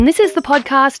And this is the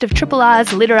podcast of Triple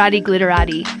R's Literati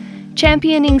Glitterati.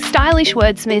 Championing stylish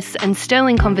wordsmiths and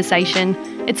sterling conversation,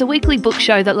 it's a weekly book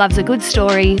show that loves a good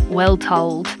story, well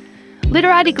told.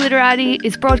 Literati Glitterati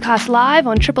is broadcast live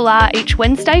on Triple R each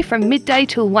Wednesday from midday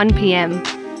till 1 p.m.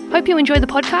 Hope you enjoy the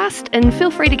podcast and feel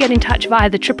free to get in touch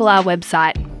via the Triple R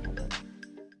website.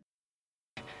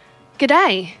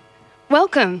 G'day.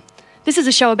 Welcome. This is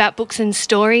a show about books and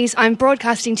stories. I'm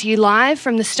broadcasting to you live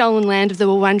from the stolen land of the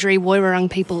Wurundjeri Woiwurrung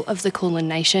people of the Kulin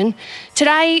Nation.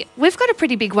 Today, we've got a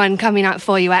pretty big one coming up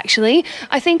for you, actually.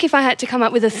 I think if I had to come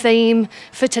up with a theme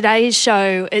for today's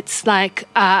show, it's like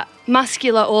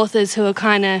muscular authors who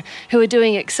are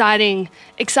doing exciting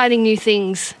new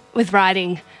things with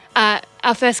writing.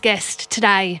 Our first guest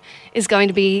today is going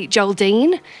to be Joel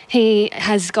Deane. He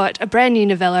has got a brand new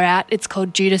novella out. It's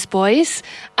called Judas Boys.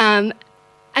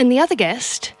 And the other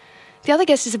guest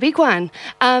is a big one.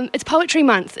 It's Poetry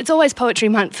Month. It's always Poetry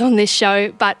Month on this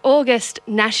show, but August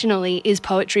nationally is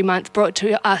Poetry Month, brought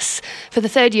to us for the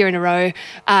third year in a row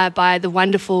by the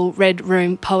wonderful Red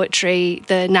Room Poetry,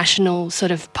 the national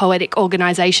sort of poetic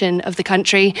organisation of the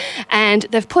country. And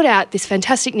they've put out this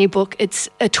fantastic new book. It's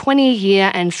a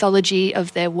 20-year anthology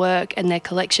of their work and their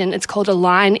collection. It's called A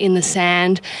Line in the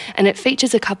Sand, and it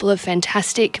features a couple of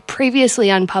fantastic, previously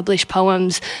unpublished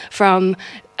poems from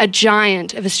a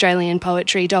giant of Australian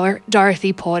poetry,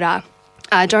 Dorothy Porter.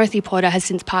 Dorothy Porter has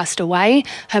since passed away.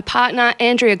 Her partner,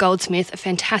 Andrea Goldsmith, a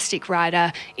fantastic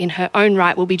writer in her own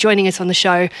right, will be joining us on the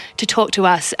show to talk to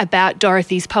us about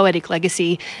Dorothy's poetic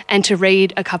legacy and to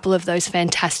read a couple of those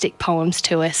fantastic poems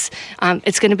to us.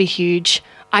 It's going to be huge.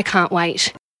 I can't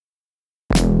wait.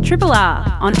 Triple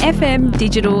R on FM,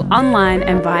 digital, online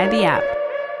and via the app.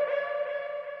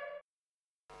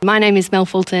 My name is Mel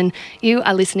Fulton. You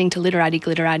are listening to Literati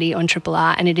Glitterati on Triple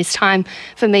R, and it is time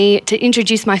for me to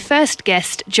introduce my first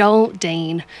guest, Joel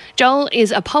Deane. Joel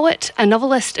is a poet, a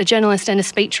novelist, a journalist and a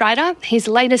speechwriter. His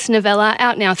latest novella,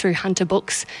 out now through Hunter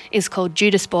Books, is called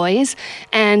Judas Boys,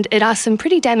 and it asks some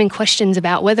pretty damning questions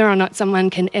about whether or not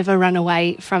someone can ever run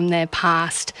away from their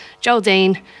past. Joel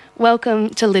Deane,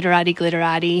 welcome to Literati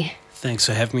Glitterati. Thanks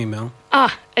for having me, Mel.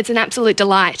 It's an absolute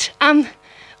delight.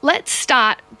 Let's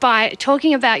start by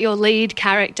talking about your lead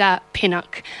character,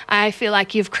 Pinnock. I feel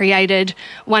like you've created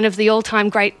one of the all-time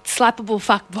great slappable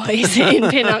fuckboys in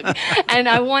Pinnock, and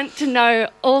I want to know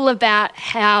all about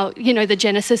how, the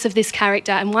genesis of this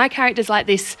character and why characters like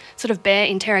this sort of bear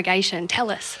interrogation.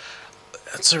 Tell us.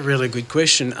 That's a really good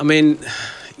question. I mean,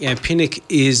 Pinnock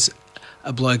is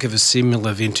a bloke of a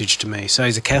similar vintage to me. So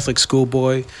he's a Catholic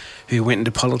schoolboy who went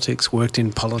into politics, worked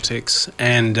in politics,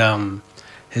 and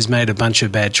has made a bunch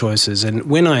of bad choices. And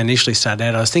when I initially started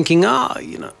out, I was thinking,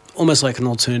 almost like an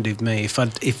alternative me.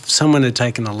 If someone had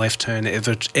taken a left turn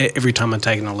every time I'd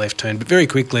taken a left turn, but very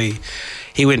quickly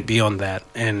he went beyond that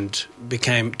and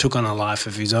took on a life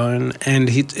of his own. And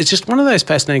it's just one of those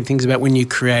fascinating things about when you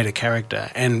create a character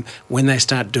and when they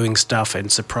start doing stuff and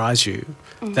surprise you.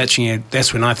 Mm-hmm.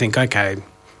 That's when I think, okay,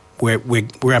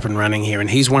 we're up and running here. And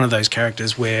he's one of those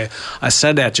characters where I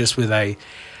started out just with an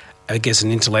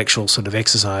intellectual sort of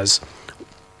exercise.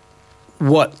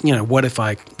 What if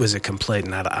I was a complete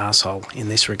and utter arsehole in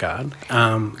this regard?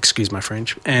 Excuse my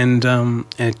French.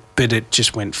 But it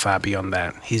just went far beyond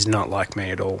that. He's not like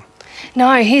me at all.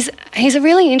 No, he's a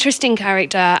really interesting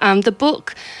character. The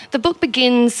book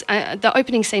begins. The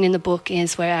opening scene in the book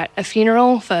is we're at a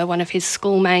funeral for one of his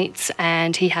schoolmates,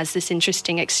 and he has this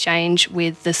interesting exchange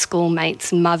with the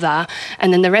schoolmate's mother.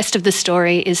 And then the rest of the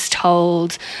story is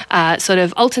told, sort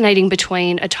of alternating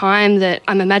between a time that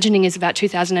I'm imagining is about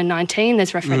 2019.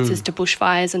 There's references to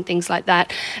bushfires and things like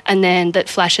that, and then that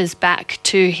flashes back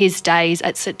to his days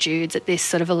at St Jude's, at this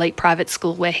sort of elite private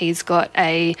school where he's got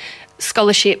a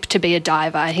scholarship to be a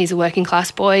diver. He's a working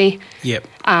class boy. Yep.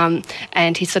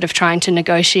 And he's sort of trying to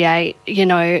negotiate,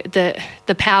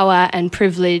 the power and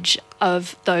privilege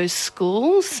of those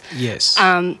schools. Yes.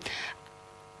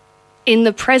 In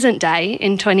the present day,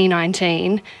 in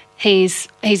 2019, he's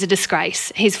a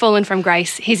disgrace. He's fallen from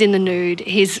grace. He's in the nude.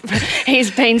 He's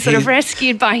been sort of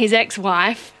rescued by his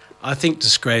ex-wife. I think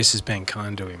disgrace has been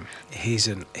kind to him. He's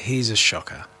a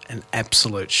shocker, an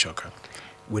absolute shocker,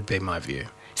 would be my view.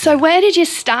 So where did you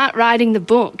start writing the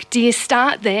book? Do you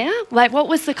start there? Like, what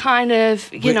was the kind of,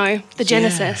 the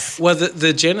genesis? Yeah. Well,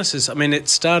 the genesis, I mean, it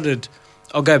started,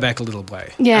 I'll go back a little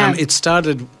way. Yeah. It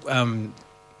started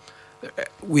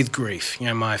with grief.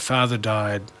 My father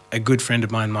died. A good friend of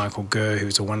mine, Michael Gurr, who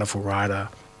was a wonderful writer,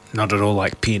 not at all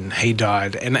like Pin. He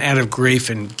died, and out of grief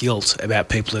and guilt about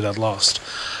people that I'd lost,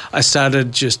 I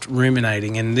started just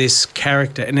ruminating in this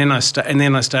character, and then I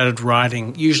started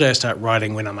writing. Usually, I start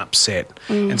writing when I'm upset,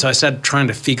 and so I started trying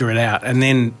to figure it out, and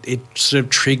then it sort of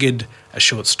triggered a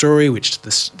short story, which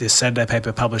the Saturday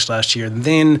paper published last year, and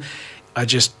then I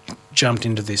just jumped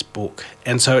into this book,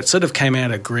 and so it sort of came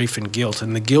out of grief and guilt,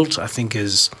 and the guilt I think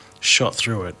is shot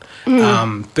through it,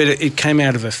 but it came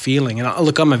out of a feeling. And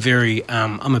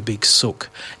I'm a big sook,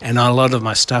 and a lot of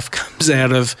my stuff comes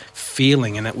out of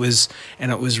feeling, and it was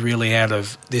really out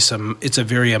of this. It's a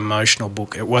very emotional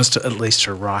book. It was at least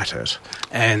to write it,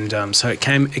 and so it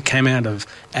came out of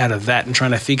that, and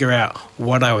trying to figure out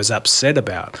what I was upset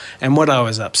about, and what I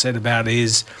was upset about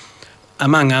is,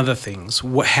 among other things,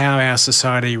 how our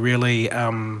society really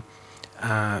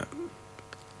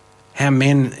how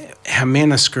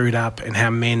men are screwed up, and how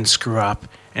men screw up,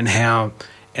 and how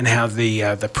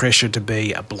the pressure to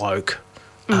be a bloke.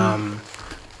 A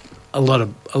lot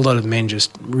of men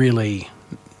just really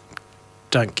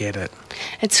don't get it.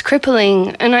 It's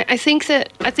crippling, and I think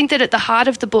that at the heart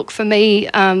of the book for me,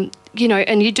 and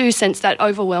you do sense that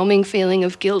overwhelming feeling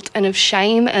of guilt and of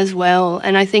shame as well.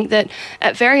 And I think that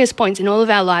at various points in all of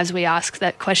our lives, we ask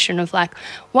that question of like,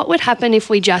 what would happen if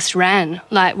we just ran?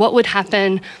 Like, what would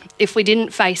happen if we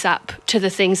didn't face up to the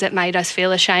things that made us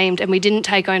feel ashamed, and we didn't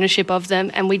take ownership of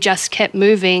them, and we just kept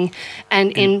moving?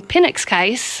 And in Pinnock's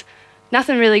case,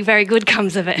 nothing really very good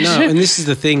comes of it. No, and this is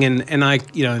the thing, and I,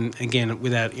 and again,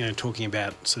 without talking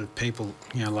about sort of people,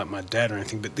 like my dad or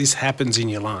anything, but this happens in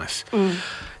your life.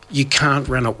 You can't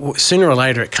run it. Sooner or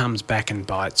later, it comes back and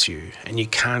bites you, and you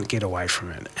can't get away from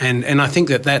it. And I think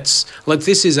that's like,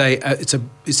 this is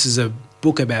a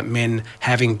book about men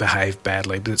having behaved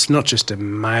badly, but it's not just a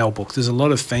male book. There's a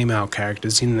lot of female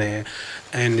characters in there,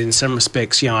 and in some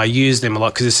respects, I use them a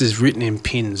lot because this is written in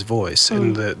Pin's voice,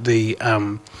 and the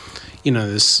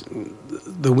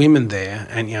women there,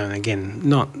 and and again,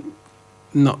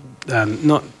 not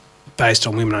based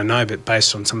on women I know, but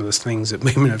based on some of the things that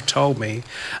women have told me,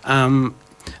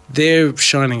 they're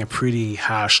shining a pretty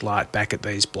harsh light back at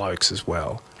these blokes as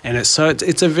well. And I think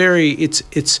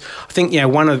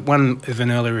one of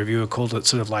an early reviewer called it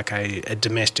sort of like a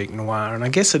domestic noir, and I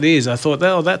guess it is. I thought,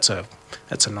 that's a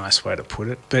nice way to put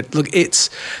it. But look,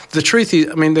 the truth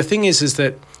is, I mean, the thing is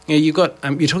that you've got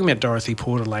you're talking about Dorothy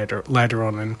Porter later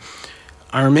on, and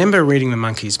I remember reading The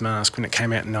Monkey's Mask when it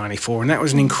came out in '94, and that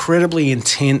was an incredibly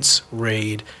intense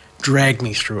read, dragged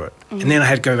me through it. And then I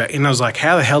had to go back, and I was like,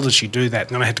 how the hell did she do that?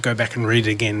 And then I had to go back and read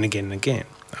it again and again and again.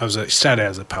 I started out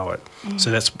as a poet. So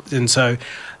that's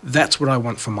what I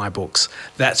want for my books.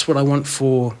 That's what I want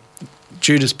for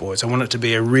Judas Boys. I want it to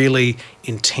be a really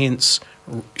intense,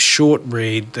 short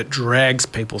read that drags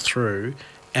people through,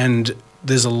 and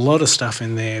there's a lot of stuff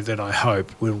in there that I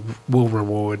hope will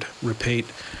reward repeat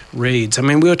reads. I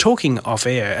mean, we were talking off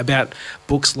air about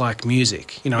books like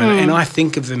music, and I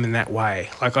think of them in that way.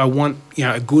 Like, I want,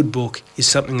 a good book is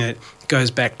something that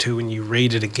goes back to when you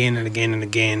read it again and again and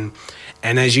again,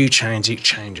 and as you change, it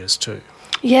changes too.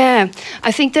 Yeah,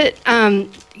 I think that,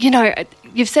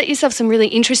 you've set yourself some really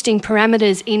interesting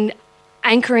parameters in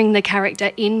anchoring the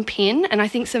character in Pin, and I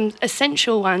think some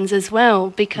essential ones as well,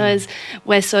 because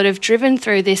we're sort of driven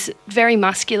through this very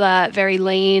muscular, very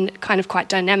lean, kind of quite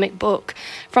dynamic book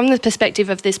from the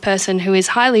perspective of this person who is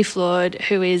highly flawed,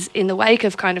 who is in the wake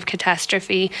of kind of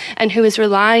catastrophe, and who is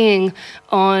relying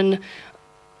on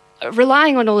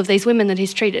all of these women that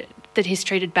he's treated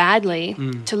badly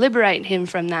to liberate him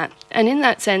from that. And in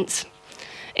that sense,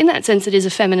 it is a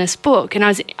feminist book. And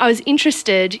I was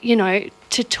interested,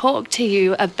 to talk to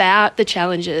you about the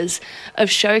challenges of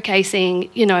showcasing,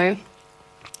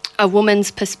 a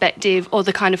woman's perspective, or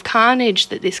the kind of carnage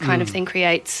that this kind of thing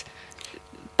creates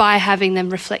by having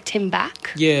them reflect him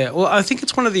back. Yeah, well, I think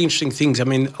it's one of the interesting things. I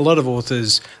mean, a lot of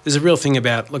authors, there's a real thing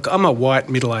about, look, I'm a white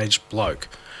middle-aged bloke,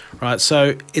 right?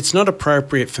 So it's not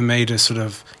appropriate for me to sort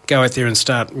of go out there and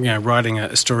start, writing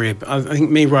a story. I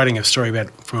think me writing a story about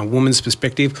from a woman's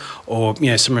perspective, or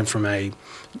someone from a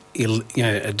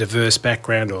diverse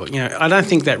background, or I don't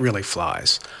think that really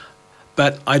flies.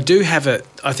 But I do have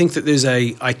I think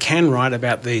that I can write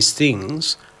about these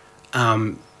things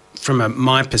from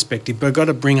my perspective, but I've got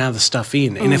to bring other stuff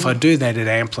in, and if I do that, it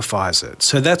amplifies it.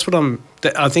 So that's what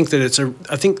I think that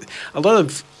I think a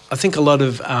lot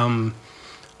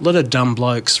of dumb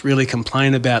blokes really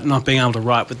complain about not being able to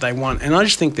write what they want, and I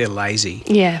just think they're lazy.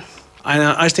 Yeah.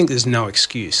 I think there's no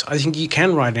excuse. I think you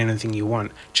can write anything you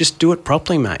want. Just do it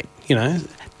properly, mate.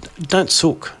 Don't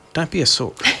sook. Don't be a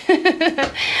sook.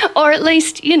 Or at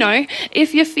least, you know,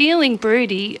 if you're feeling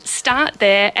broody, start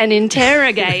there and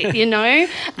interrogate, you know.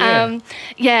 And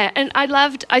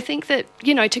I think that,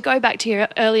 you know, to go back to your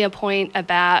earlier point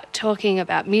about talking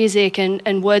about music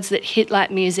and words that hit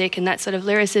like music and that sort of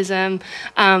lyricism,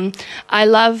 I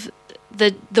love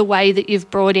the way that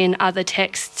you've brought in other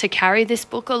texts to carry this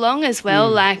book along as well.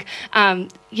 Like,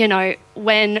 you know,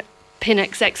 when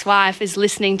Pinnock's ex-wife is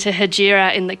listening to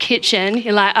Hajira in the kitchen,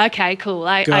 you're like, okay, cool.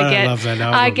 I love that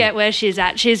album. I get where she's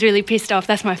at. She's really pissed off.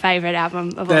 That's my favourite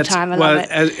album of all time. I love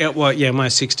it. My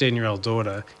 16-year-old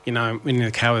daughter, you know, I'm in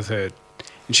the car with her,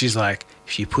 and she's like,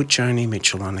 if you put Joni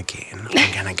Mitchell on again,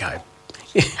 I'm going to go.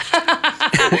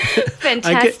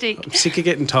 Fantastic. I'm sick of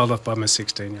getting told off by my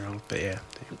 16-year-old, but yeah.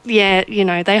 Yeah, you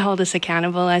know, they hold us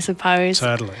accountable, I suppose.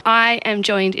 Totally. I am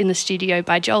joined in the studio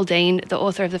by Joel Deane, the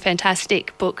author of the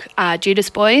fantastic book Judas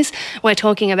Boys. We're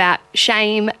talking about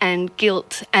shame and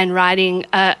guilt and writing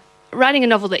a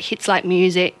novel that hits like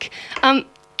music. Can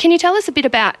you tell us a bit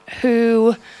about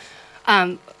who...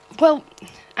 well,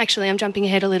 actually, I'm jumping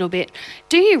ahead a little bit.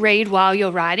 Do you read while you're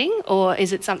writing, or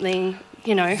is it something,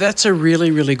 you know... That's a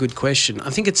really, really good question. I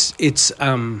think it's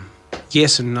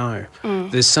yes and no.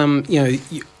 There's some, you know,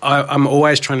 I'm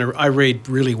always I read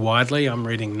really widely. I'm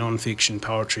reading non-fiction,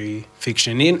 poetry,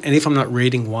 fiction, and if I'm not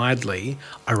reading widely,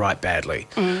 I write badly.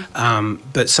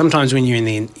 But sometimes when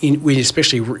you're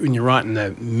especially when you're right in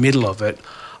the middle of it,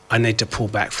 I need to pull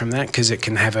back from that because it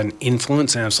can have an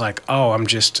influence, and it's like, oh, I'm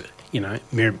just, you know,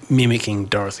 mimicking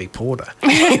Dorothy Porter,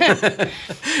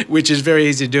 which is very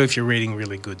easy to do if you're reading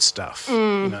really good stuff.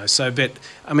 You know, so, but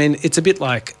I mean, it's a bit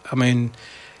like,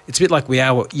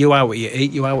 you are what you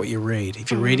eat, you are what you read.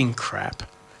 If you're reading crap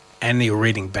and you're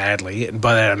reading badly, and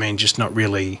by that I mean just not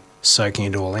really soaking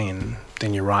it all in,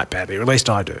 then you write badly, or at least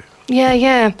I do.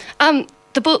 Yeah.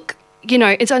 The book, you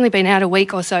know, it's only been out a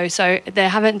week or so there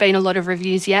haven't been a lot of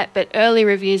reviews yet, but early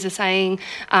reviews are saying,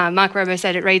 Mark Robo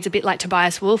said it reads a bit like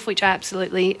Tobias Wolff, which I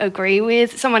absolutely agree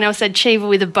with. Someone else said Cheever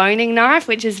with a boning knife,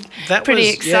 which is pretty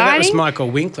exciting. Yeah, that was Michael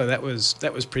Winkler. That was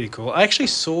pretty cool. I actually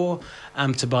saw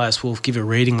Tobias Wolff give a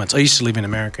reading once. I used to live in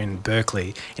America in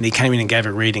Berkeley, and he came in and gave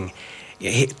a reading.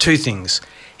 Two things.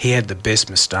 He had the best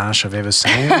moustache I've ever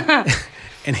seen.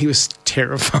 And he was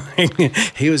terrifying.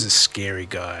 He was a scary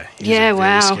guy. He was a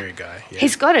very scary guy. Yeah.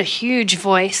 He's got a huge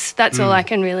voice. That's all I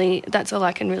can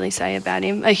really say about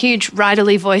him. A huge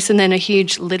writerly voice, and then a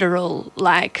huge literal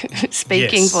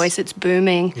speaking voice. It's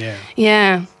booming.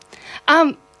 Yeah.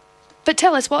 But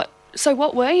tell us what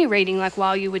were you reading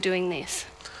while you were doing this?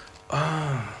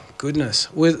 Oh,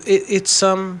 goodness. Well, it's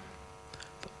a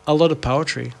lot of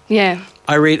poetry. Yeah.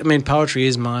 Poetry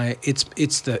is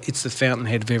it's the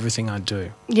fountainhead of everything I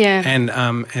do. Yeah.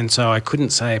 And so I couldn't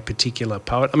say a particular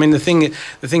poet. I mean, the thing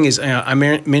is, I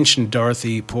mentioned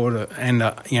Dorothy Porter, and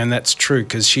and that's true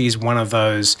because she's one of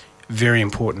those very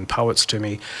important poets to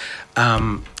me.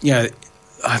 I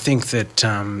think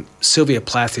that Sylvia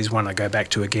Plath is one I go back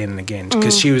to again and again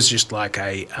because she was just like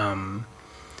a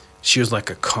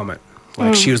comet,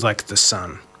 she was like the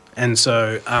sun. And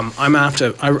so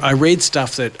I read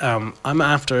stuff that I'm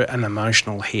after an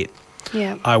emotional hit.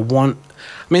 Yeah.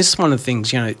 It's one of the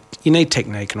things, you need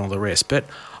technique and all the rest, but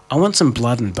I want some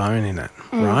blood and bone in it,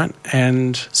 right?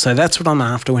 And so that's what I'm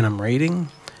after when I'm reading,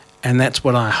 and that's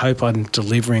what I hope I'm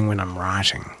delivering when I'm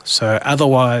writing. So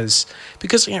otherwise,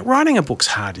 because writing a book's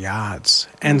hard yards,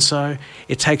 and so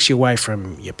it takes you away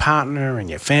from your partner and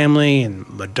your family, and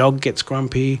the dog gets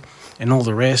grumpy and all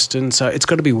the rest, and so it's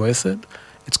got to be worth it.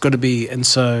 It's got to be, and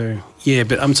so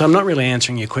but I'm not really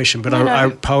answering your question,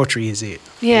 but poetry is it.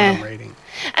 Yeah, I'm reading.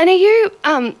 And are you,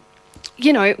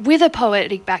 with a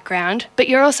poetic background, but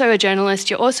you're also a journalist.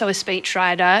 You're also a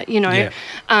speechwriter.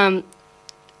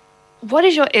 What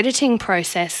is your editing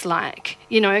process like?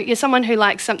 You're someone who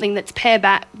likes something that's pared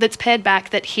back,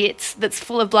 that hits, that's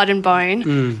full of blood and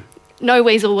bone. No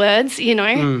weasel words.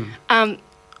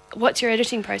 What's your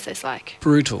editing process like?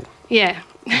 Brutal. Yeah.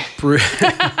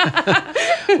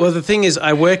 Well, the thing is,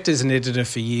 I worked as an editor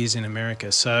for years in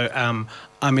America, so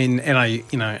I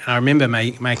remember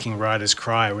making writers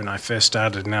cry when I first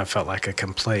started, and I felt like a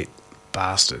complete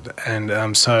bastard,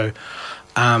 and so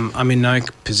I'm in no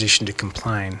position to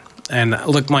complain. And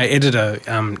look, my editor,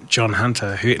 John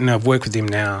Hunter, I've worked with him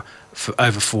now for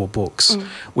over 4 books.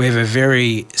 We have a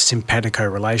very simpatico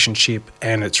relationship,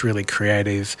 and it's really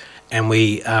creative, and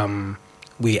we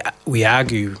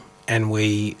argue.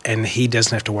 And he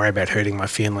doesn't have to worry about hurting my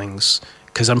feelings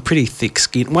because I'm pretty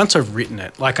thick-skinned. Once I've written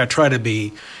it, I try to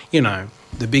be,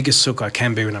 the biggest sook I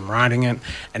can be when I'm writing it,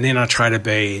 and then I try to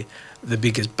be the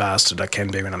biggest bastard I can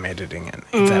be when I'm editing it,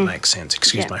 if that makes sense.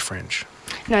 Excuse my French.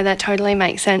 No, that totally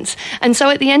makes sense. And so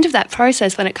at the end of that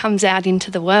process, when it comes out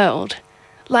into the world,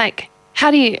 like,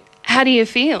 how do you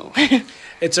feel?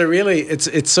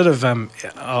 It's sort of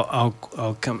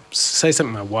I'll come say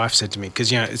something my wife said to me,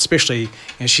 because especially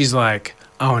she's like,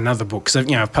 oh, another book,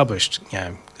 because I've published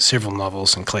several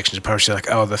novels and collections of poetry.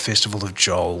 Like, oh, the Festival of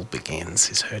Joel begins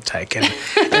is her take, and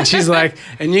she's like,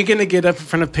 and you're going to get up in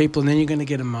front of people and then you're going to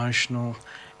get emotional,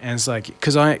 and it's like,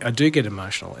 because I do get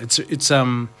emotional. It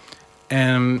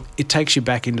takes you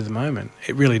back into the moment.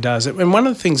 It really does. And one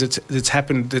of the things that's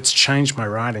happened that's changed my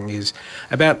writing is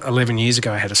about 11 years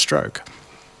ago I had a stroke.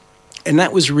 And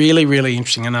that was really, really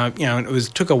interesting. And it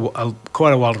took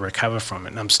quite a while to recover from it.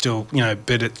 And I'm still,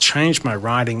 but it changed my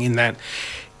writing in that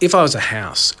if I was a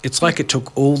house, it's like it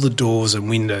took all the doors and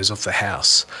windows off the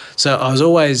house. So I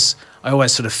always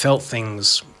sort of felt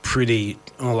things pretty,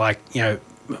 or like, I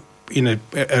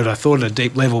thought at a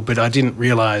deep level, but I didn't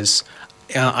realise.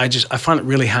 I find it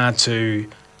really hard to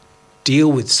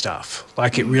deal with stuff.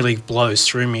 Like, it really blows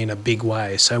through me in a big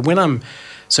way. And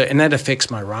that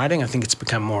affects my writing. I think it's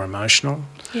become more emotional.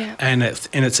 Yeah. And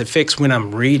its effects when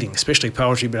I'm reading, especially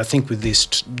poetry, but I think with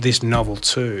this novel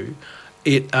too,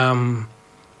 I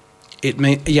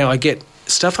get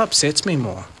stuff upsets me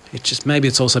more. Maybe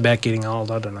it's also about getting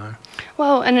old, I don't know.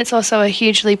 Well, and it's also a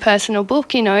hugely personal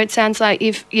book. It sounds like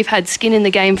you've had skin in the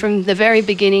game from the very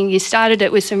beginning. You started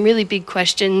it with some really big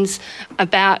questions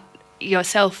about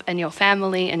yourself and your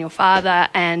family and your father,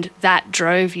 and that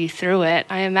drove you through it.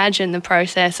 I imagine the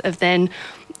process of then,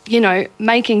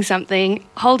 making something,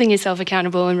 holding yourself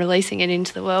accountable and releasing it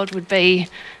into the world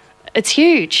it's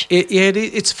huge.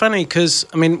 It's funny because,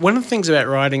 one of the things about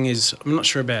writing is, I'm not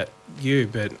sure about you,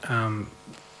 but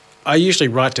I usually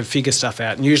write to figure stuff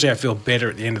out, and usually I feel better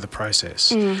at the end of the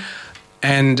process.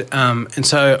 And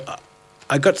so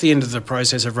I got to the end of the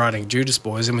process of writing Judas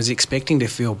Boys and was expecting to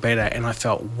feel better, and I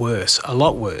felt worse, a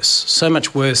lot worse, so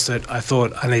much worse that I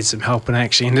thought I need some help, and I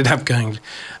actually ended up going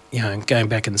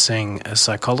back and seeing a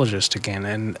psychologist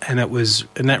again,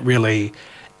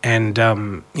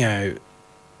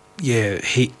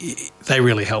 they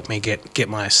really helped me get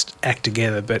my act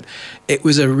together. But it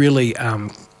was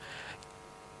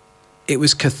it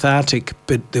was cathartic,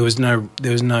 but there was no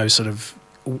sort of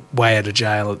way out of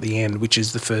jail at the end, which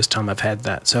is the first time I've had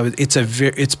that. So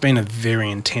it's been a very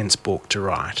intense book to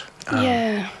write.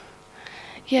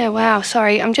 Wow.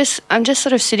 Sorry, I'm just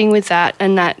sort of sitting with that,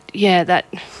 and that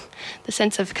the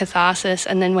sense of catharsis,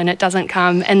 and then when it doesn't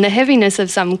come, and the heaviness of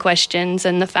some questions,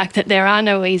 and the fact that there are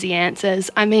no easy answers.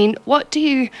 What do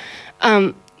you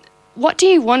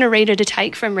want a reader to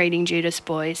take from reading Judas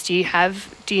Boys? Do you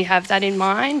have that in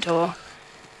mind, or?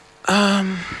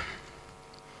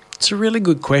 It's a really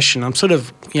good question. I'm sort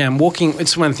of, I'm walking.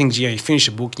 It's one of the things, you finish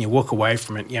a book and you walk away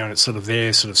from it, and it's sort of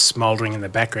there, sort of smouldering in the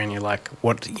background. You're like,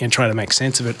 what? Trying to make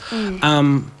sense of it.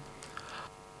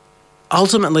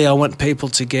 Ultimately, I want people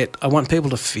to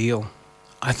feel.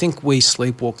 I think we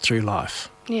sleepwalk through life.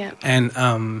 Yeah.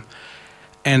 And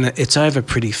it's over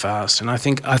pretty fast. And I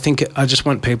think I just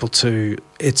want people to.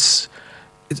 It's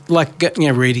like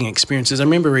reading experiences. I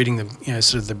remember reading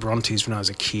sort of the Brontes when I was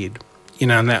a kid.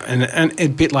 And a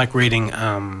bit like reading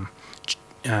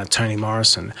Toni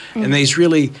Morrison, and these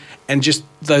really, and just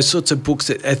those sorts of books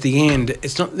that at the end,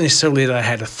 it's not necessarily that I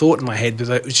had a thought in my head, but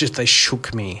it was just they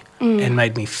shook me and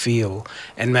made me feel,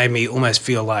 and made me almost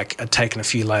feel like I'd taken a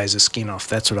few layers of skin off.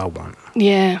 That's what I want.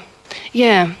 Yeah.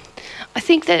 I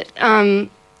think that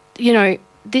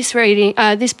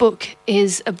this book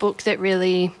is a book that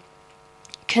really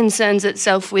concerns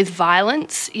itself with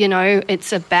violence.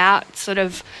 It's about sort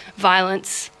of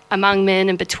violence among men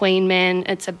and between men.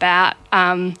 It's about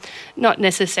not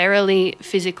necessarily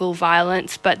physical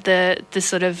violence, but the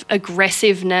sort of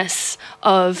aggressiveness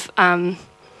of life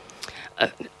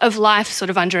sort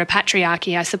of under a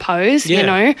patriarchy, I suppose,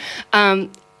 and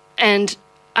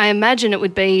I imagine it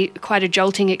would be quite a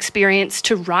jolting experience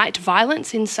to write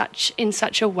violence in such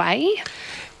a way.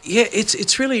 Yeah,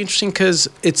 it's really interesting because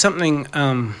it's something.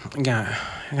 I'm going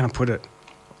to put it.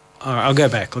 I'll go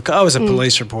back. Look, I was a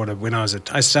police reporter when I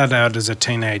started out as a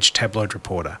teenage tabloid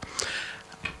reporter.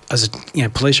 I was a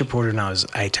police reporter when I was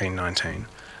 18, 19.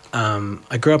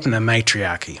 I grew up in a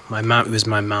matriarchy. It was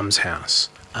my mum's house.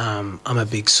 I'm a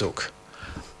big sook.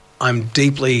 I'm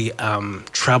deeply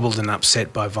troubled and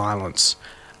upset by violence.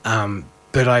 But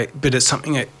it's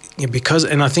something that, I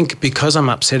think because I'm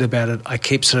upset about it, I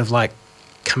keep sort of like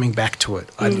coming back to it.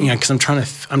 Because I'm trying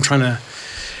to.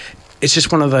 It's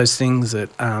just one of those things that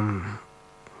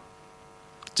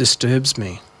disturbs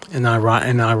me, and I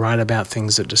write about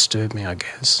things that disturb me, I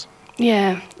guess.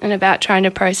 Yeah, and about trying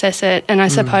to process it, and I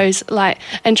suppose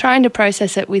and trying to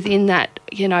process it within that,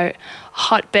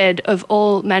 hotbed of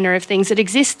all manner of things. It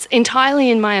exists entirely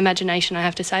in my imagination, I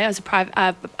have to say. I was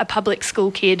a public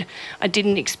school kid. I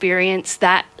didn't experience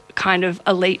that kind of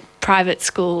elite private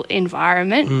school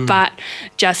environment, but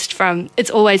just from,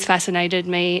 it's always fascinated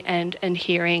me, and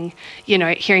hearing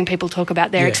people talk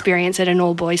about their experience at an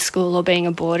all-boys school or being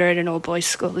a boarder at an all-boys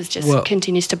school is just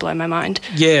continues to blow my mind.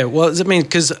 Yeah, well,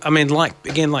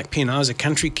 like Pin, I was a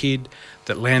country kid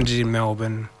that landed in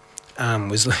Melbourne,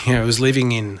 was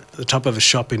living in the top of a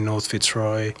shop in North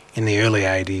Fitzroy in the early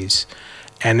 80s,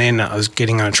 and then I was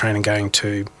getting on a train and going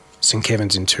to St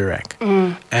Kevin's in Toorak,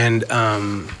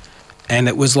 and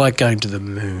it was like going to the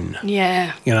moon.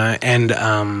 Yeah. And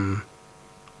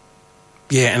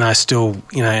I still,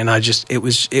 and I just, it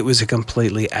was a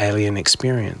completely alien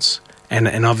experience.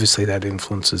 And obviously that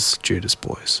influences Judas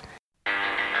Boys.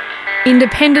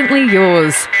 Independently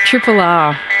yours, Triple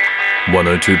R.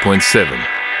 102.7.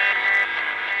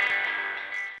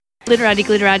 Glitterati,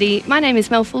 glitterati. My name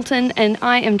is Mel Fulton, and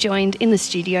I am joined in the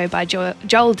studio by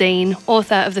Joel Deane,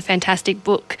 author of the fantastic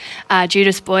book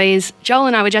Judas Boys. Joel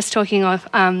and I were just talking off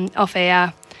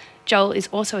air. Joel is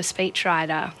also a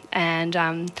speechwriter,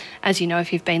 and as you know,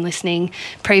 if you've been listening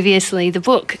previously, the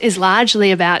book is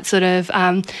largely about sort of,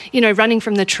 running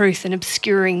from the truth and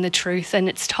obscuring the truth, and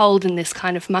it's told in this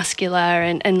kind of muscular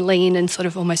and lean and sort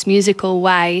of almost musical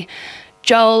way.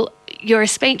 Joel, you're a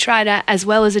speechwriter as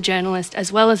well as a journalist,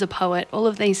 as well as a poet, all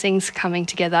of these things coming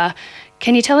together.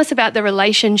 Can you tell us about the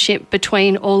relationship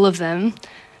between all of them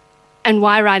and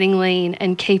why writing lean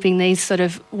and keeping these sort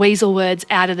of weasel words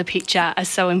out of the picture are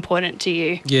so important to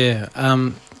you? Yeah,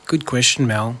 good question,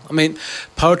 Mel. I mean,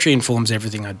 poetry informs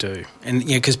everything I do. And,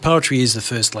 because poetry is the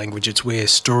first language. It's where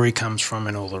story comes from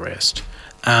and all the rest.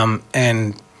 I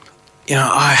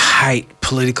hate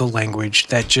political language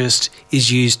that just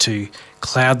is used to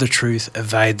cloud the truth,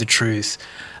 evade the truth,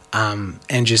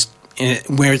 and just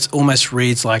where it almost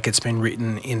reads like it's been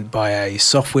written by a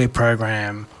software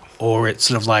program, or it's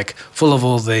sort of like full of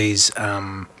all these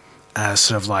dot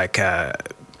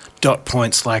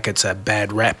points like it's a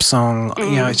bad rap song.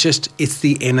 It's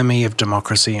the enemy of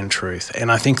democracy and truth.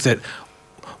 And I think that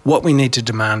what we need to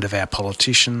demand of our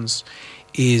politicians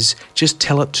is just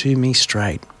tell it to me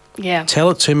straight. Yeah. Tell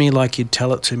it to me like you'd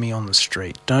tell it to me on the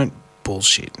street. Don't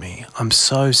bullshit me. I'm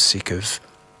so sick of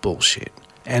bullshit.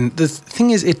 And the thing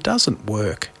is, it doesn't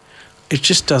work. It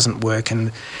just doesn't work.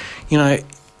 And,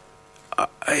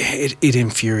 it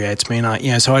infuriates me.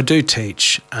 And so I do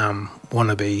teach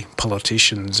wannabe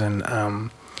politicians, and, I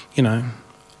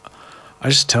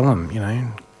just tell them,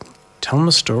 tell them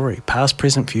a story, past,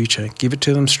 present, future. Give it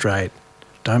to them straight.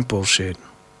 Don't bullshit.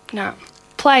 No.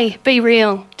 Play, be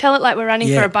real, tell it like we're running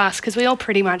for a bus, because we all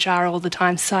pretty much are all the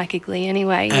time psychically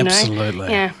anyway,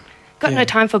 Absolutely. Yeah. Got no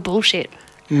time for bullshit.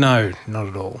 No, not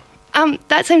at all.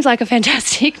 That seems like a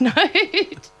fantastic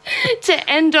note to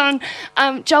end on.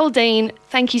 Joel Deane,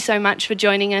 thank you so much for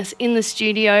joining us in the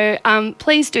studio.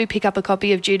 Please do pick up a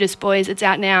copy of Judas Boys. It's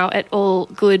out now at all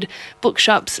good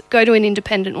bookshops. Go to an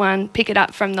independent one, pick it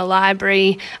up from the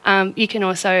library. You can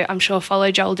also, I'm sure, follow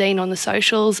Joel Deane on the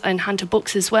socials and Hunter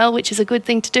Books as well, which is a good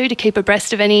thing to do to keep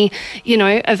abreast of any,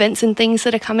 events and things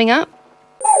that are coming up.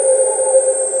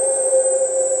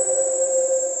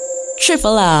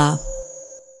 Triple R.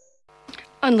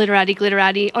 On Literati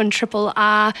Glitterati on Triple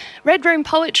R, Red Room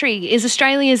Poetry is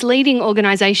Australia's leading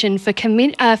organisation for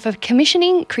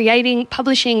commissioning, creating,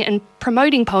 publishing and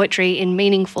promoting poetry in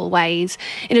meaningful ways.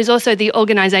 It is also the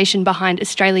organisation behind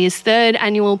Australia's third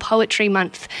annual Poetry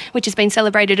Month, which has been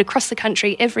celebrated across the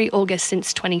country every August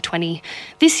since 2020.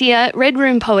 This year, Red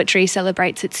Room Poetry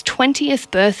celebrates its 20th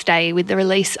birthday with the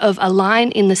release of A Line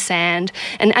in the Sand,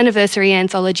 an anniversary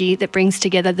anthology that brings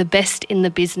together the best in the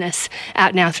business,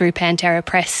 out now through Pantera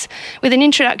Press. With an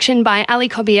introduction by Ali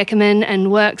Cobby-Eckermann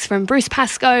and works from Bruce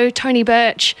Pascoe, Tony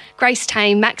Birch, Grace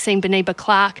Tame, Maxine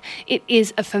Beneba-Clark, it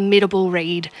is a formidable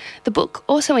read. The book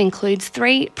also includes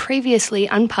 3 previously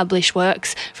unpublished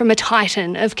works from a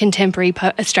titan of contemporary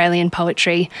Australian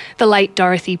poetry, the late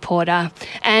Dorothy Porter.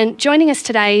 And joining us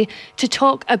today to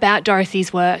talk about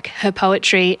Dorothy's work, her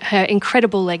poetry, her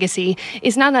incredible legacy,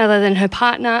 is none other than her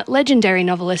partner, legendary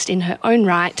novelist in her own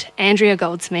right, Andrea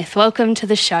Goldsmith. Welcome to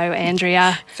the show,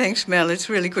 Andrea. Thanks, Mel. It's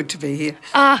really good to be here.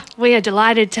 We are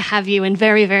delighted to have you and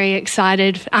very, very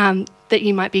excited that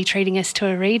you might be treating us to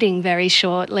a reading very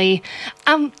shortly.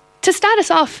 To start us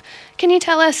off, can you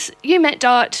tell us, you met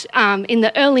Dot in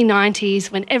the early 90s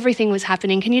when everything was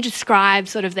happening. Can you describe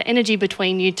sort of the energy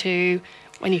between you two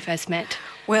when you first met?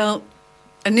 Well,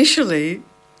 initially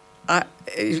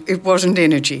it wasn't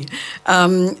energy.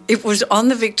 It was on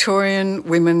the Victorian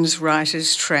Women's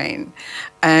Writers' Train.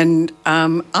 And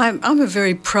I'm a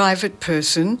very private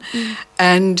person.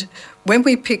 And when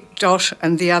we picked Dot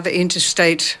and the other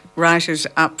interstate writers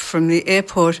up from the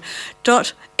airport,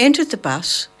 Dot entered the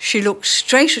bus, she looked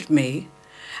straight at me,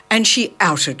 and she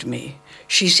outed me.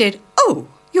 She said, "Oh,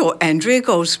 you're Andrea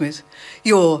Goldsmith.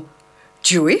 You're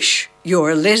Jewish, you're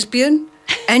a lesbian,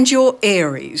 and you're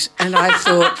Aries." And I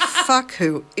thought, fuck,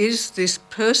 who is this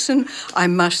person? I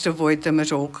must avoid them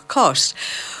at all costs,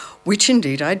 which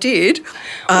indeed I did.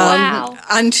 Wow.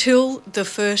 Until the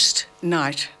first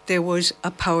night, there was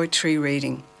a poetry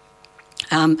reading.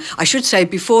 I should say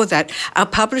before that, our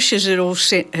publishers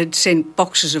had sent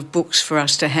boxes of books for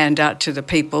us to hand out to the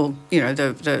people,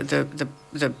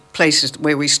 the places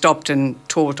where we stopped and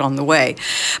taught on the way.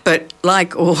 But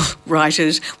like all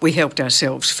writers, we helped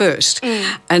ourselves first.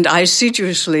 And I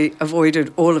assiduously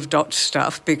avoided all of Dot's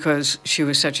stuff because she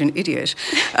was such an idiot.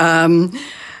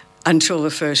 Until the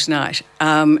first night.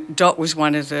 Dot was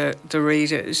one of the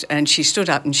readers, and she stood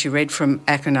up and she read from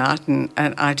Akhenaten,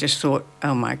 and I just thought,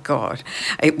 oh my God.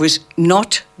 It was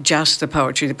not just the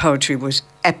poetry. The poetry was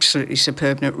absolutely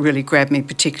superb, and it really grabbed me,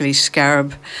 particularly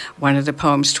Scarab, one of the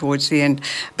poems towards the end,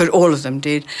 but all of them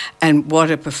did, and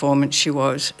what a performance she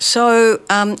was. So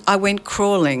I went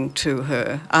crawling to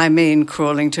her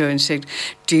and said,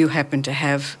 "Do you happen to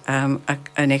have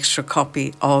an extra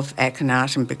copy of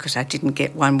Akhenaten?" Because I didn't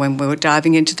get one when we were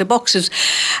diving into the boxes.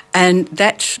 And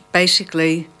that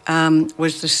basically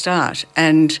was the start.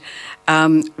 And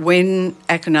when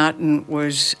Akhenaten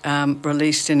was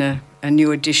released in a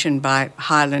new edition by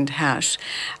Highland House,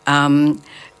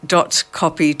 Dot's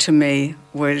copy to me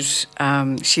was,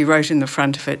 she wrote in the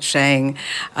front of it saying,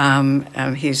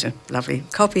 here's a lovely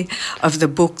copy of the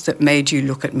book that made you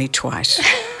look at me twice.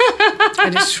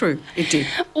 And it's true, it did.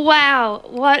 Wow,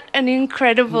 what an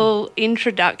incredible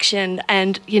introduction.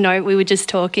 And, we were just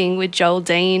talking with Joel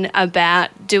Deane about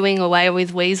doing away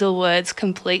with weasel words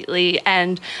completely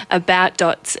and about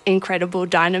Dot's incredible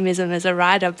dynamism as a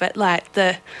writer, but like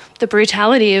the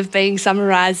brutality of being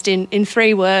summarised in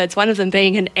 3 words, one of them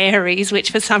being an Aries, which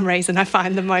for some reason I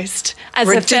find the most, as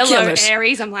ridiculous. A fellow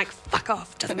Aries, I'm like, fuck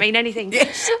off, doesn't mean anything.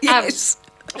 Yes.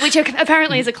 Which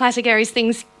apparently is a classic Aries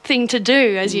thing to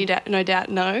do, as you no doubt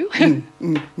know.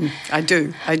 I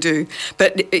do.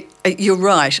 But you're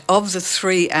right. Of the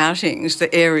 3 outings,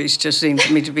 the Aries just seemed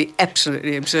to me to be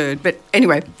absolutely absurd. But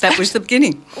anyway, that was the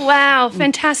beginning. Wow,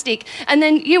 fantastic. And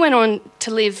then you went on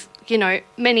to live,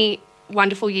 many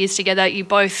wonderful years together. You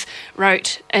both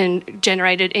wrote and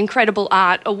generated incredible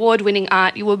art, award-winning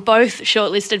art. You were both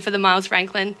shortlisted for the Miles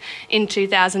Franklin in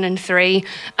 2003.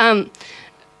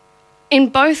 In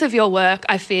both of your work,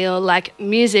 I feel like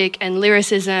music and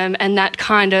lyricism and that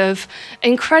kind of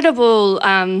incredible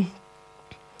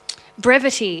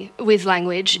brevity with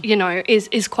language,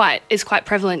 is quite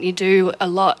prevalent. You do a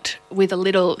lot with a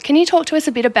little. Can you talk to us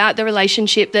a bit about the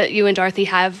relationship that you and Dorothy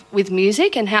have with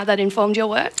music and how that informed your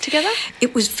work together?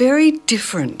 It was very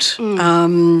different.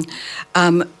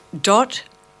 Dot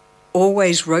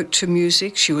always wrote to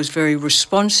music. She was very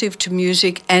responsive to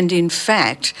music, and in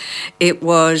fact, it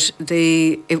was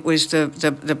the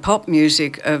pop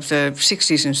music of the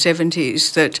 60s and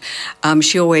 70s that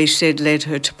she always said led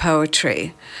her to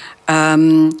poetry.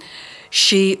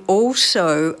 She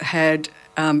also had,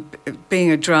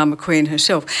 being a drama queen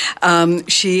herself,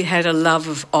 she had a love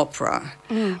of opera,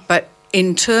 but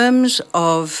in terms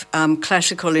of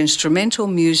classical instrumental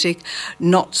music,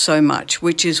 not so much,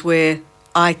 which is where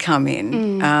I come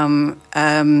in.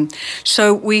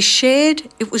 So we shared,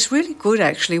 it was really good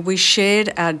actually, we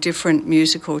shared our different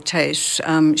musical tastes.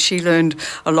 She learned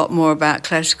a lot more about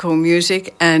classical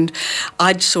music, and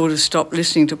I'd sort of stopped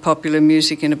listening to popular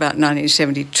music in about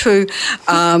 1972.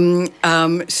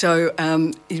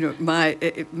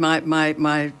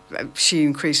 She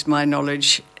increased my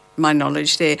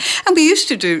knowledge there. And we used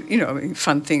to do,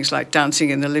 fun things like dancing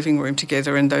in the living room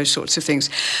together and those sorts of things.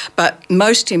 But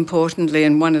most importantly,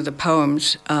 in one of the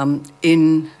poems,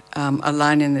 in A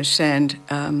Line in the Sand,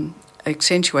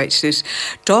 accentuates this,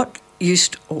 Dot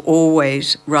used to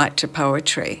always write to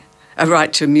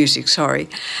music,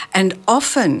 and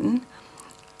often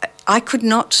I could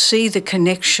not see the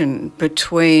connection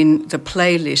between the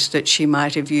playlist that she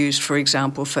might have used, for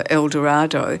example, for El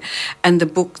Dorado, and the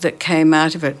book that came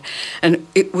out of it. And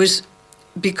it was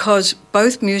because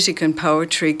both music and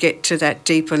poetry get to that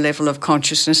deeper level of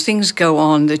consciousness. Things go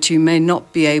on that you may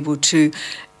not be able to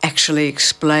actually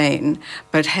explain,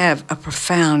 but have a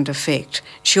profound effect.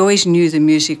 She always knew the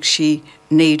music she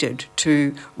needed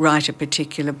to write a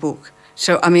particular book.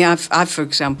 So, I mean, I've for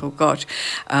example, got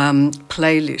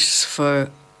playlists for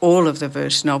all of the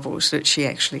verse novels that she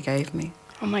actually gave me.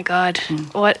 Oh my God,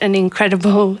 what an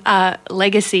incredible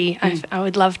legacy. I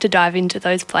would love to dive into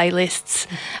those playlists.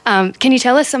 Can you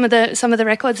tell us some of the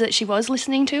records that she was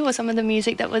listening to, or some of the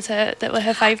music that were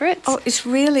her favourites? Oh,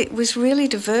 it was really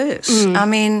diverse. I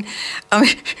mean,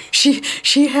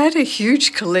 she had a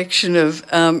huge collection of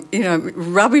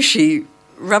rubbishy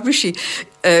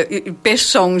best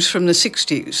songs from the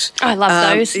 60s. I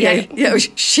love those, yeah.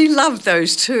 She loved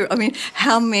those too. I mean,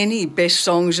 how many best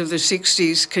songs of the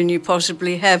 60s can you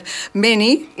possibly have?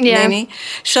 Many.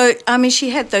 So, I mean, she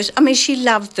had those. I mean, she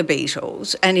loved the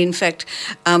Beatles. And in fact,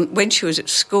 when she was at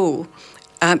school,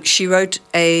 she wrote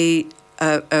a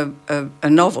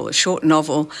novel, a short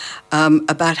novel,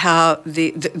 about how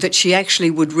that she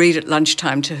actually would read at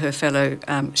lunchtime to her fellow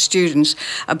students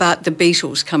about the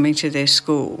Beatles coming to their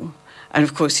school. And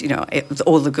of course, it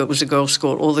was a girls'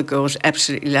 school. All the girls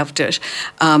absolutely loved it,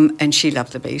 and she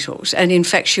loved the Beatles. And in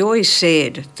fact, she always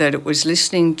said that it was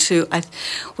listening to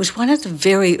was one of the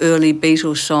very early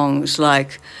Beatles songs,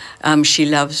 like "She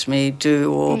Loves Me,"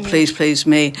 "Do," or "Please Please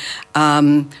Me."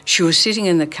 She was sitting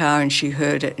in the car and she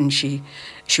heard it, and she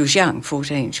was young,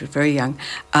 14. She was very young,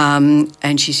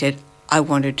 and she said, "I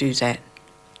want to do that,"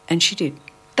 and she did.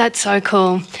 That's so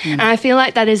cool, and I feel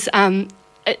like that is.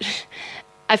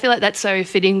 I feel like that's so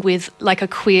fitting with like a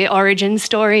queer origin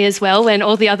story as well, when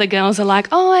all the other girls are like,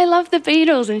 "Oh, I love the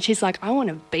Beatles," and she's like, "I want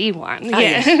to be one."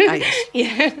 Yes.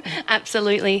 Yeah,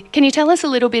 absolutely. Can you tell us a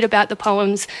little bit about the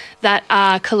poems that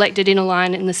are collected in A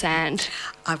Line in the Sand?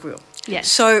 I will. Yes.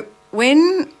 So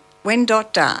when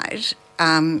Dot died,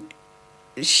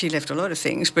 she left a lot of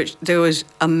things, but there was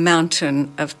a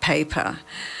mountain of paper.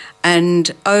 And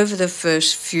over the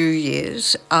first few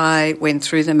years, I went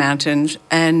through the mountains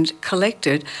and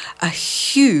collected a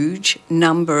huge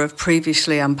number of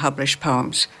previously unpublished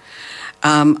poems.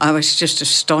 I was just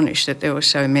astonished that there were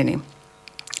so many.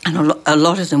 And a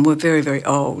lot of them were very, very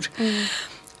old.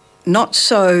 Not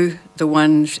so the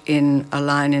ones in A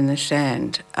Line in the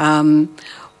Sand.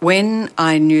 When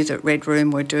I knew that Red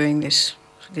Room were doing this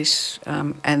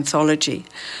anthology,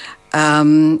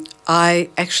 I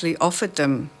actually offered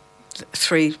them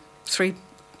three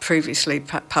previously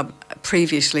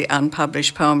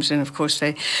unpublished poems, and of course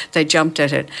they jumped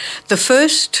at it. The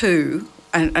first two,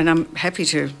 and I'm happy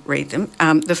to read them,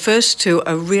 the first two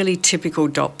are really typical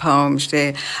Dot poems.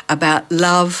 They're about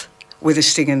love with a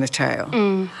sting in the tail.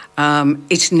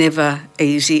 It's never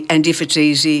easy, and if it's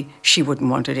easy, she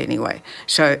wouldn't want it anyway.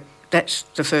 So that's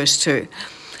the first two.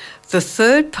 The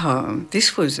third poem,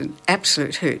 this was an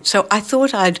absolute hoot. So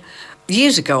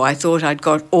years ago, I thought I'd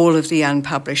got all of the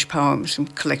unpublished poems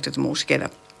and collected them all together.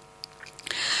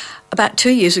 About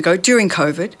 2 years ago, during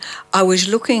COVID, I was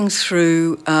looking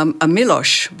through a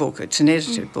Milosh book. It's an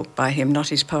edited book by him, not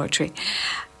his poetry.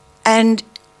 And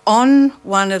on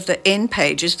one of the end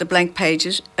pages, the blank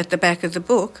pages at the back of the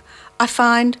book, I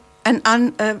find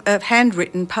a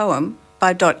handwritten poem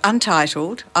by Dot,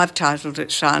 untitled. I've titled it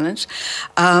Silence.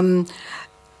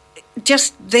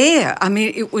 Just there. I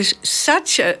mean, it was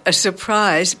such a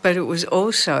surprise, but it was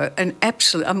also an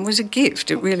absolute, it was a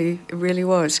gift. It really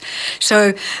was.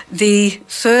 So the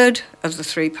third of the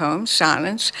three poems,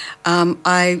 Silence,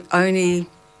 I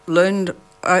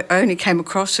only came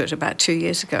across it about 2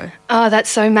 years ago. Oh, that's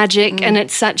so magic. And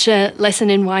it's such a lesson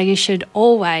in why you should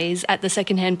always, at the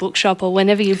secondhand bookshop or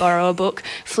whenever you borrow a book,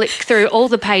 flick through all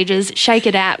the pages, shake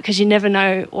it out, because you never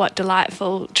know what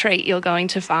delightful treat you're going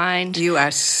to find. You are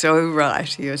so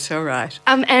right. You're so right.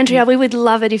 Andrea, we would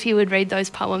love it if you would read those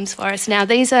poems for us now.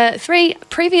 These are three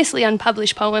previously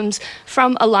unpublished poems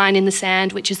from A Line in the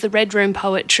Sand, which is the Red Room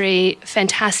Poetry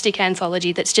fantastic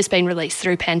anthology that's just been released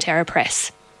through Pantera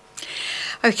Press.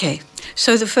 Okay,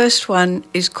 so the first one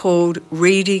is called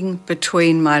Reading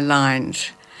Between My Lines.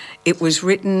 It was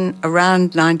written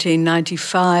around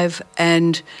 1995,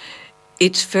 and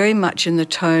it's very much in the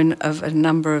tone of a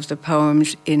number of the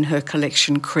poems in her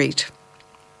collection Crete.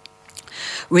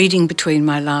 Reading Between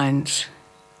My Lines.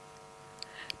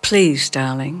 Please,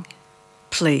 darling,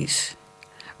 please,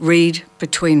 read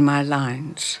between my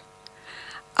lines.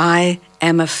 I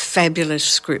am a fabulous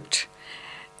script.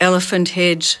 Elephant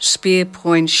heads, spear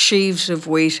points, sheaves of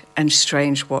wheat, and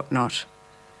strange whatnot.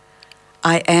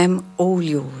 I am all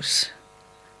yours.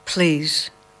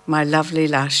 Please, my lovely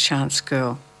last chance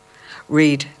girl,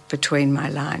 read between my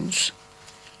lines.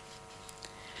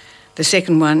 The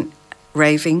second one,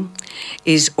 Raving,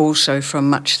 is also from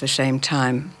much the same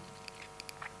time.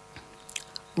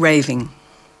 Raving.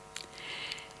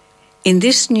 In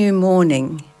this new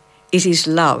morning, it is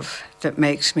love that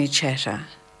makes me chatter.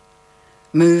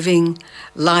 moving,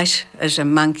 light as a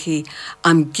monkey.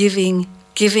 I'm giving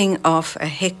off a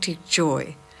hectic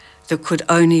joy that could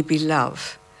only be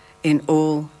love in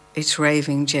all its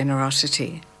raving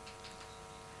generosity.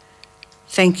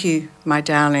 Thank you, my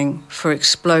darling, for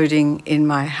exploding in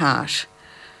my heart.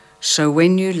 So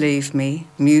when you leave me,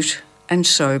 mute and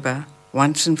sober,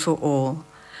 once and for all,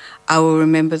 I will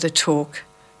remember the talk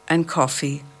and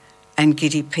coffee and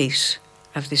giddy peace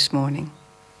of this morning.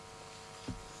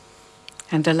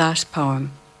 And the last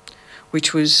poem,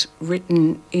 which was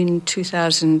written in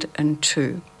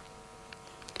 2002.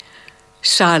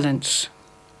 Silence.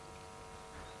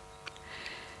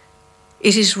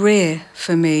 It is rare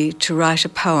for me to write a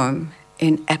poem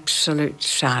in absolute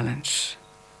silence.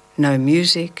 No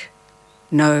music,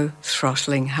 no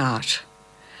throttling heart.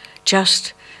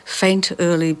 Just faint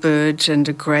early birds and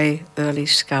a grey early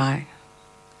sky.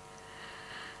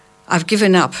 I've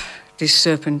given up this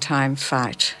serpentine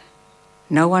fight.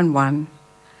 No one won,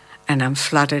 and I'm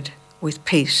flooded with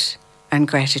peace and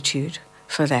gratitude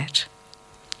for that.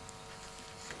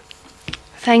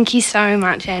 Thank you so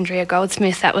much, Andrea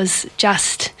Goldsmith. That was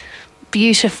just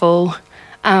beautiful.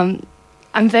 I'm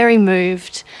very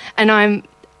moved, and I'm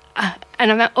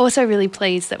also really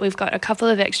pleased that we've got a couple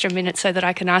of extra minutes so that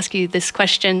I can ask you this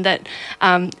question that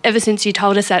ever since you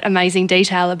told us that amazing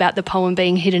detail about the poem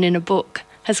being hidden in a book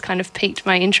has kind of piqued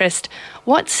my interest.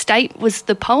 What state was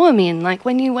the poem in? Like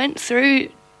when you went through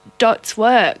Dot's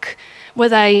work, were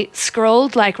they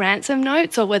scrawled like ransom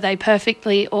notes, or were they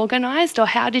perfectly organised, or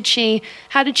how did she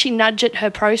nudge at her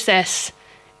process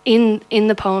in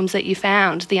the poems that you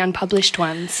found, the unpublished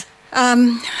ones?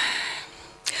 A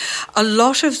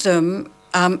lot of them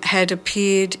had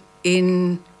appeared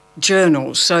in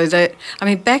journals, so that, I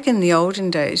mean, back in the olden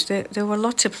days, there were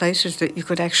lots of places that you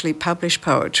could actually publish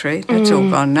poetry. That's all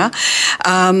gone now.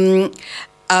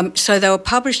 So they were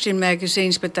published in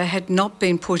magazines, but they had not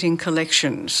been put in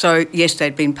collections. So, yes,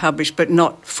 they'd been published, but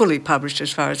not fully published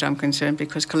as far as I'm concerned,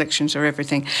 because collections are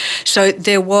everything. So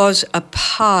there was a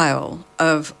pile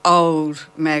of old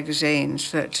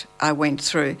magazines that I went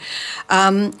through.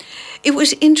 It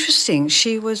was interesting.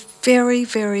 She was very,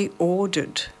 very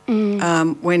ordered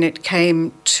when it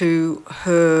came to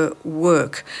her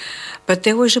work. But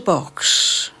there was a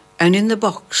box, and in the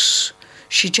box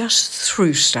she just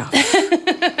threw stuff.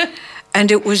 And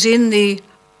it was in the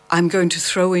I'm going to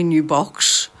throw in you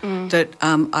box that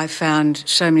I found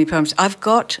so many poems. I've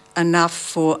got enough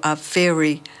for a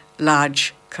very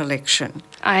large collection.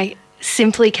 I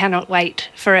simply cannot wait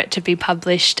for it to be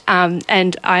published,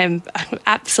 and I am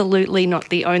absolutely not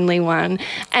the only one.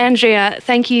 Andrea,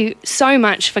 thank you so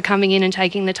much for coming in and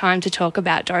taking the time to talk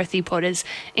about Dorothy Porter's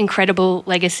incredible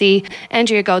legacy.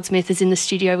 Andrea Goldsmith is in the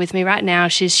studio with me right now.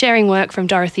 She's sharing work from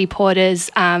Dorothy Porter's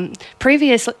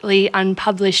previously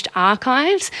unpublished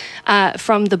archives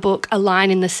from the book A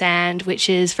Line in the Sand, which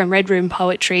is from Red Room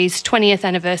Poetry's 20th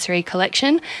anniversary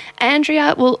collection.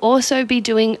 Andrea will also be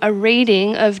doing a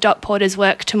reading of Dot Porter's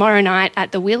work tomorrow night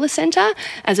at the Wheeler Centre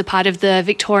as a part of the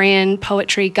Victorian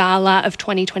Poetry Gala of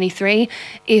 2023.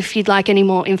 If you'd like any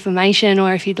more information,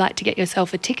 or if you'd like to get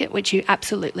yourself a ticket, which you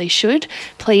absolutely should,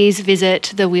 please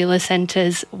visit the Wheeler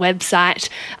Centre's website.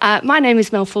 My name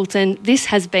is Mel Fulton. This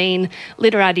has been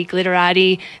Literati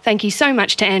Glitterati. Thank you so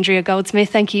much to Andrea Goldsmith.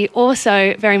 Thank you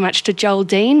also very much to Joel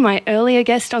Deane, my earlier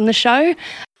guest on the show.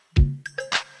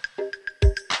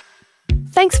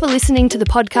 Thanks for listening to the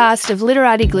podcast of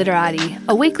Literati Glitterati,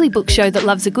 a weekly book show that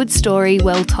loves a good story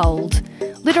well told.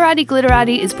 Literati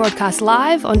Glitterati is broadcast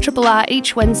live on Triple R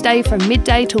each Wednesday from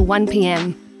midday till 1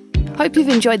 p.m. Hope you've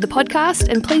enjoyed the podcast,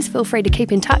 and please feel free to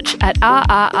keep in touch at rrr.org.au.